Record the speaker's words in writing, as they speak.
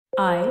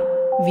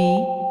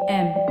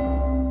IVM.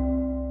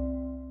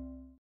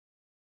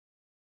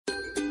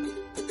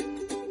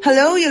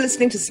 Hello, you're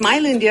listening to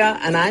Smile India,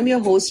 and I'm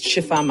your host,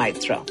 Shifa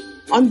Maitra.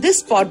 On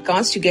this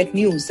podcast, you get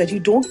news that you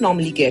don't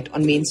normally get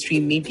on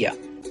mainstream media.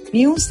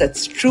 News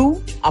that's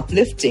true,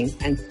 uplifting,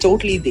 and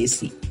totally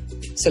desi.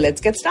 So let's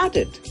get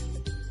started.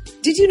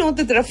 Did you know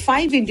that there are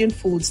 5 Indian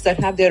foods that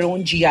have their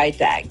own GI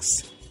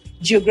tags?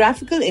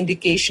 Geographical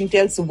indication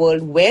tells the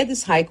world where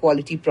this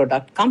high-quality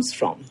product comes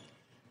from.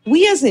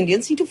 We as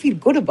Indians need to feel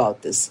good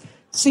about this.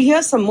 So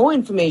here's some more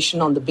information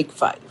on the Big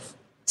 5.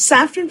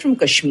 Saffron from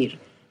Kashmir.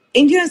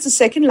 India is the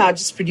second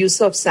largest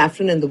producer of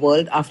saffron in the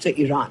world after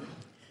Iran.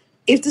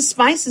 If the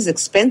spice is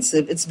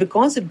expensive, it's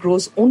because it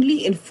grows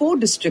only in 4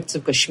 districts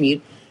of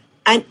Kashmir,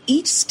 and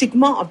each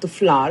stigma of the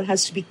flower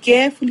has to be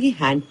carefully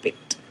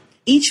handpicked.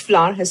 Each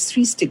flower has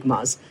 3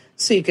 stigmas,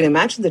 so you can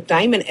imagine the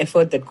time and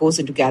effort that goes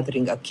into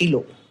gathering a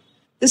kilo.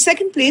 The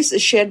second place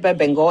is shared by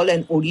Bengal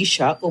and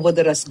Odisha over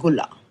the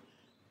Rasgulla.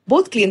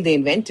 Both claim they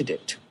invented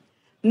it.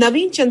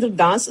 Naveen Chandra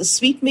Das, a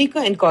sweet maker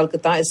in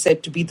Kolkata, is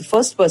said to be the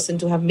first person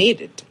to have made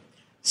it.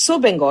 So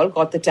Bengal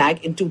got the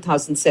tag in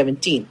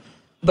 2017.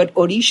 But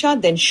Odisha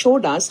then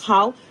showed us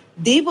how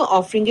they were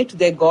offering it to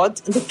their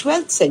gods in the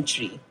 12th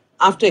century.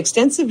 After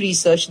extensive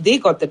research, they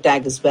got the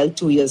tag as well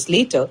 2 years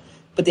later,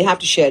 but they have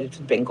to share it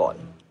with Bengal.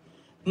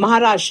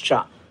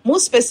 Maharashtra, more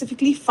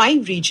specifically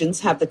 5 regions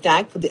have the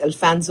tag for the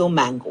Alfonso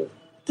mango.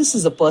 This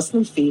is a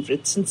personal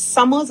favorite since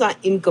summers are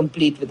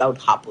incomplete without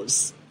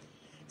hapus.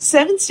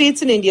 7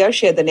 states in India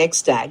share the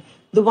next tag,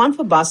 the one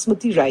for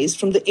basmati rice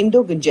from the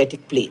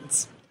Indo-Gangetic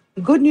plains.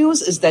 Good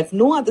news is that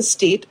no other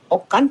state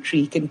or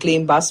country can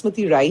claim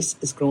basmati rice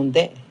is grown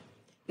there.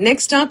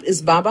 Next up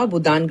is Baba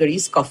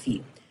Budangari's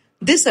coffee.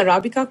 This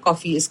Arabica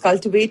coffee is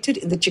cultivated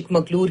in the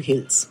Chikmagalur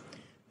hills.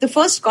 The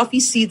first coffee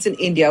seeds in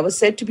India were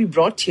said to be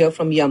brought here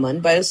from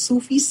Yemen by a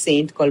Sufi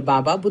saint called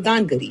Baba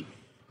Budangari.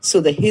 So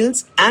the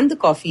hills and the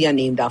coffee are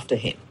named after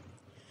him.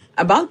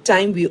 About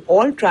time we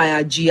all try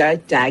our GI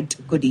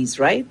tagged goodies,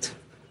 right?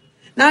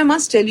 Now I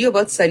must tell you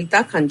about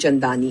Sarita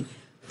Khanchandani,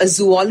 a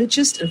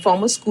zoologist and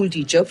former school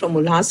teacher from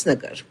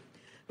Ulhasnagar.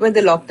 When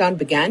the lockdown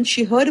began,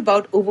 she heard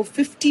about over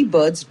 50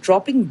 birds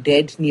dropping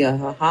dead near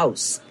her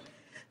house.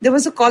 There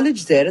was a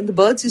college there and the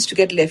birds used to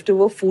get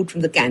leftover food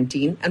from the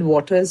canteen and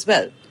water as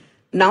well.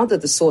 Now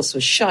that the source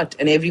was shut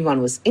and everyone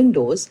was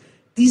indoors,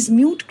 these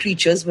mute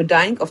creatures were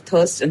dying of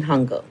thirst and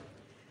hunger.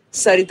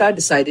 Sarita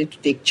decided to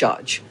take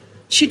charge.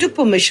 She took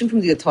permission from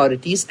the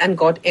authorities and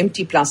got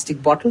empty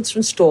plastic bottles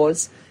from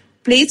stores,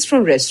 plates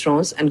from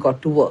restaurants, and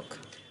got to work.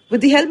 With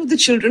the help of the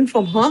children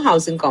from her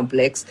housing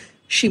complex,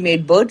 she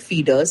made bird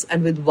feeders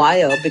and with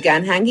wire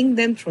began hanging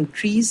them from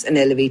trees and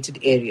elevated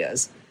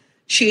areas.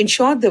 She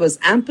ensured there was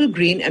ample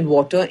grain and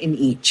water in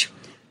each.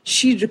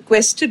 She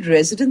requested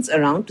residents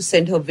around to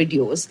send her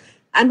videos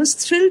and was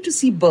thrilled to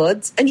see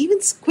birds and even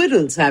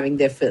squirrels having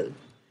their fill.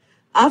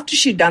 After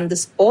she'd done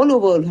this all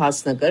over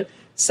Ulhasnagar,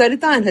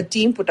 Sarita and her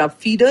team put up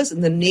feeders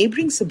in the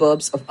neighbouring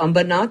suburbs of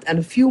Ambernath and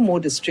a few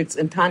more districts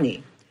in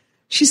Thane.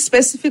 She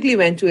specifically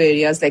went to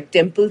areas like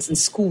temples and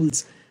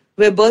schools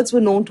where birds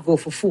were known to go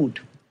for food.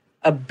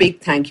 A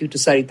big thank you to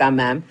Sarita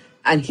ma'am,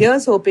 and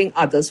here's hoping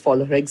others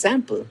follow her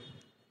example.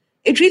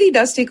 It really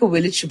does take a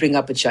village to bring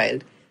up a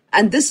child,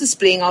 and this is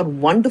playing out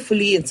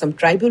wonderfully in some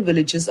tribal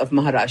villages of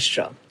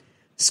Maharashtra.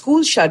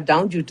 Schools shut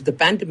down due to the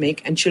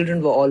pandemic and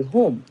children were all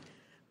home.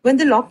 When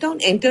the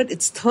lockdown entered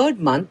its 3rd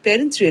month,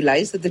 parents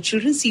realized that the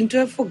children seemed to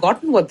have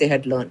forgotten what they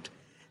had learnt,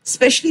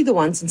 especially the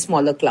ones in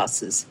smaller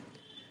classes.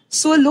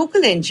 So a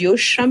local NGO,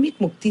 Shramik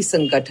Mukti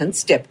Sangathan,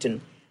 stepped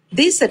in.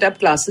 They set up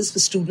classes for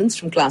students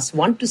from class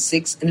 1 to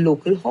 6 in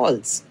local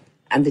halls.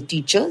 And the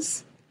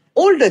teachers?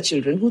 Older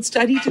children who'd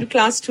studied till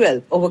class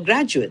 12 or were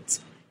graduates.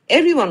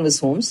 Everyone was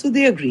home, so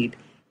they agreed.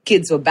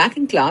 Kids were back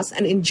in class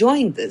and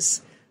enjoying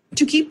this.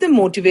 To keep them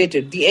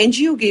motivated, the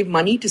NGO gave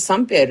money to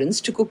some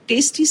parents to cook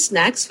tasty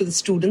snacks for the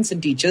students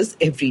and teachers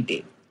every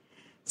day.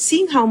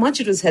 Seeing how much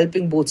it was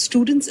helping both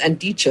students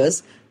and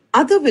teachers,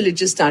 other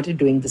villages started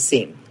doing the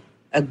same.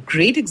 A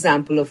great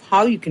example of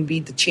how you can be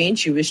the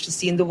change you wish to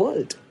see in the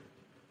world.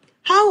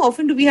 How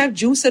often do we have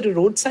juice at a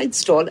roadside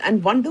stall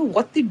and wonder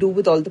what they do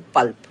with all the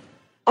pulp?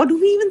 Or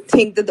do we even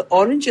think that the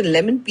orange and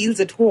lemon peels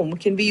at home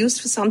can be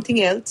used for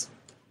something else?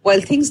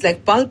 While things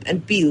like pulp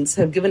and peels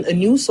have given a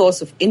new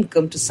source of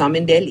income to some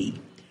in Delhi.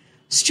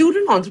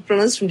 Student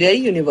entrepreneurs from Delhi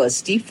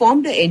University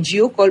formed an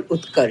NGO called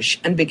Utkarsh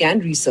and began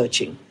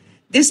researching.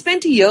 They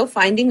spent a year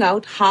finding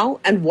out how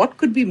and what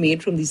could be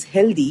made from these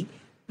healthy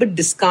but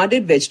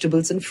discarded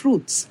vegetables and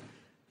fruits.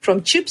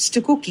 From chips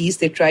to cookies,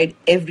 they tried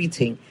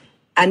everything.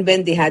 And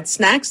when they had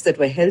snacks that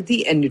were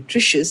healthy and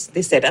nutritious,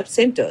 they set up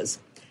centers.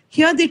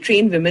 Here they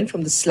train women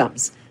from the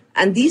slums,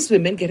 and these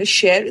women get a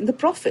share in the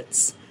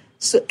profits.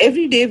 So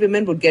every day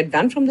women would get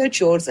done from their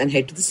chores and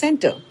head to the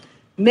center.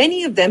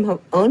 Many of them have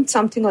earned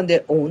something on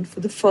their own for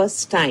the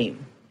first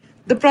time.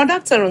 The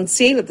products are on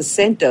sale at the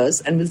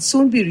centers and will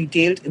soon be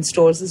retailed in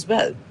stores as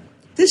well.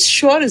 This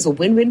sure is a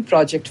win-win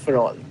project for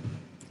all.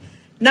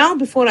 Now,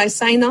 before I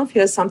sign off,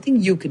 here's something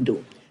you can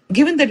do.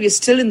 Given that we're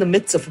still in the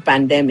midst of a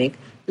pandemic,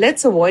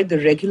 Let's avoid the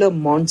regular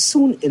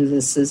monsoon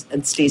illnesses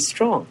and stay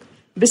strong.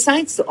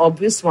 Besides the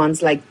obvious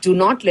ones like do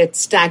not let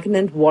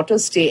stagnant water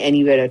stay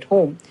anywhere at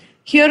home,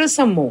 here are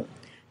some more.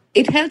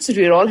 It helps if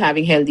you're all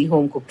having healthy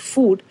home-cooked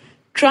food.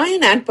 Try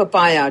and add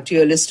papaya to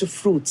your list of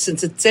fruits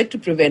since it's said to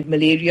prevent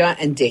malaria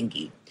and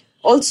dengue.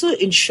 Also,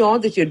 ensure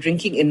that you're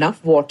drinking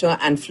enough water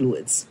and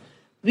fluids.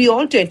 We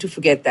all tend to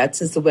forget that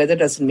since the weather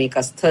doesn't make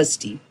us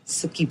thirsty,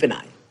 so keep an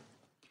eye.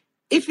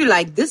 If you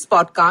like this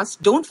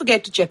podcast, don't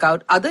forget to check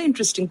out other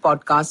interesting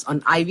podcasts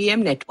on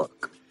IVM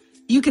Network.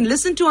 You can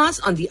listen to us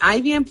on the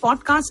IVM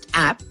Podcast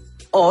app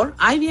or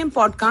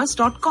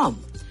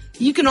ivmpodcast.com.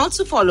 You can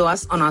also follow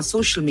us on our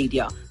social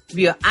media.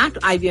 We are at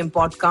IVM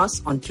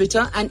Podcasts on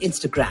Twitter and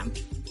Instagram.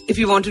 If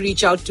you want to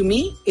reach out to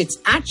me, it's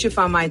at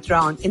Shifa Maitra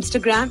on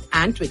Instagram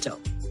and Twitter.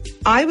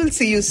 I will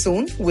see you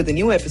soon with a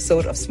new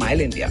episode of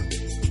Smile India.